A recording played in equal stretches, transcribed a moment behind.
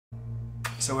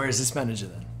So where is this manager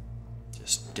then?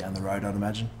 Just down the road, I'd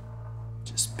imagine.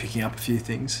 Just picking up a few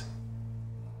things.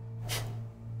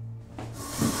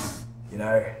 You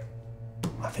know,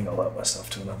 I think I'll help myself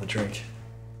to another drink.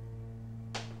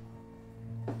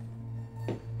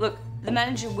 Look, the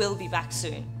manager will be back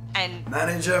soon, and...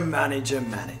 Manager.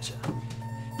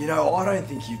 You know, I don't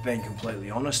think you've been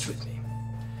completely honest with me.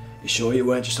 You sure you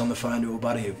weren't just on the phone to a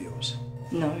buddy of yours?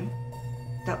 No,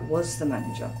 that was the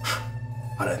manager.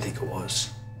 I don't think it was.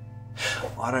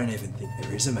 I don't even think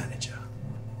there is a manager.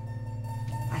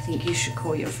 I think you should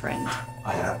call your friend.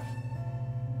 I have.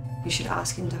 You should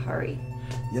ask him to hurry.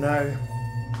 You know,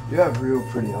 you have real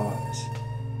pretty eyes.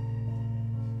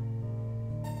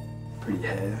 Pretty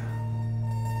hair.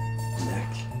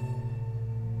 Neck.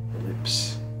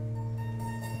 Lips.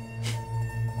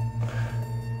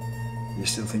 You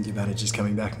still think your manager's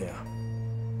coming back now?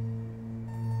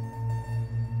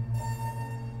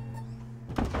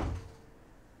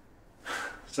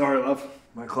 Sorry, love.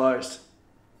 We're closed.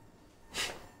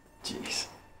 Jeez.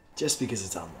 Just because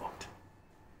it's unlocked.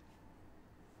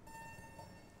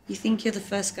 You think you're the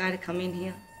first guy to come in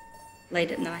here,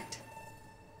 late at night,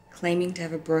 claiming to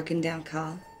have a broken down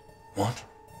car? What?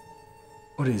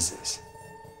 What is this?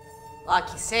 Like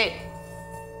you said,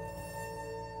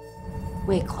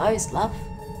 we're closed, love.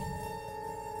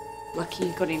 Lucky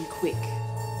you got in quick.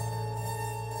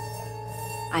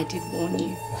 I did warn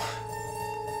you.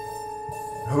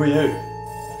 Who are you?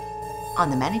 I'm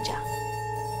the manager.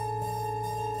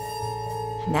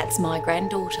 And that's my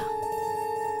granddaughter.